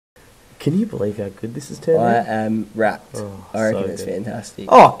Can you believe how good this has turned I out? am wrapped. Oh, I reckon so it's good. fantastic.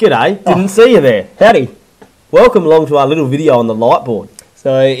 Oh, g'day. Didn't see you there. Howdy. Welcome along to our little video on the Lightboard.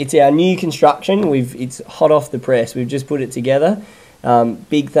 So it's our new construction. It's hot off the press. We've just put it together.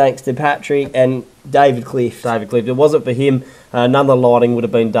 Big thanks to Patrick and David Cliff. If it wasn't for him, none of the lighting would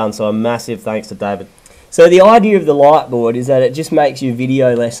have been done, so a massive thanks to David. So the idea of the Lightboard is that it just makes your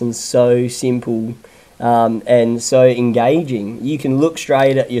video lessons so simple and so engaging. You can look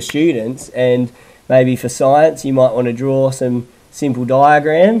straight at your students, and maybe for science you might want to draw some simple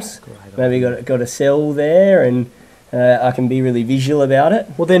diagrams. Maybe got a cell there, and I can be really visual about it.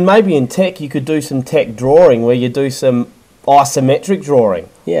 Well, then maybe in tech you could do some tech drawing where you do some isometric drawing.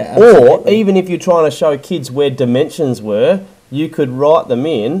 Yeah, or absolutely. even if you're trying to show kids where dimensions were, you could write them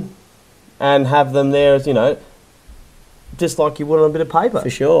in and have them there as, you know, just like you would on a bit of paper. For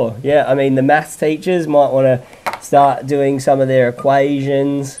sure, yeah. I mean, the maths teachers might want to start doing some of their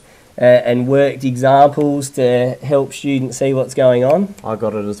equations and worked examples to help students see what's going on. I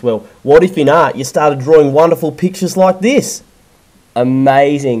got it as well. What if in art you started drawing wonderful pictures like this?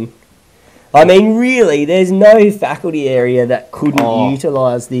 Amazing. I mean, really, there's no faculty area that couldn't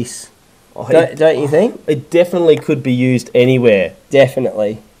utilise this. Don't you think? It definitely could be used anywhere.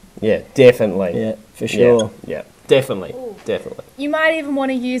 Definitely. Yeah, definitely. Yeah, for sure. Yeah, definitely. Ooh. Definitely. You might even want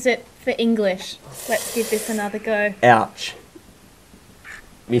to use it for English. Let's give this another go. Ouch.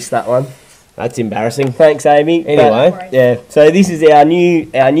 Missed that one. That's embarrassing. Thanks, Amy. Anyway. But, yeah. So this is our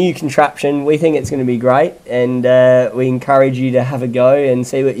new contraption. We think it's going to be great, and we encourage you to have a go and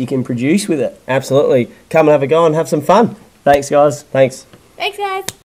see what you can produce with it. Absolutely. Come and have a go and have some fun. Thanks, guys. Thanks. Thanks, guys.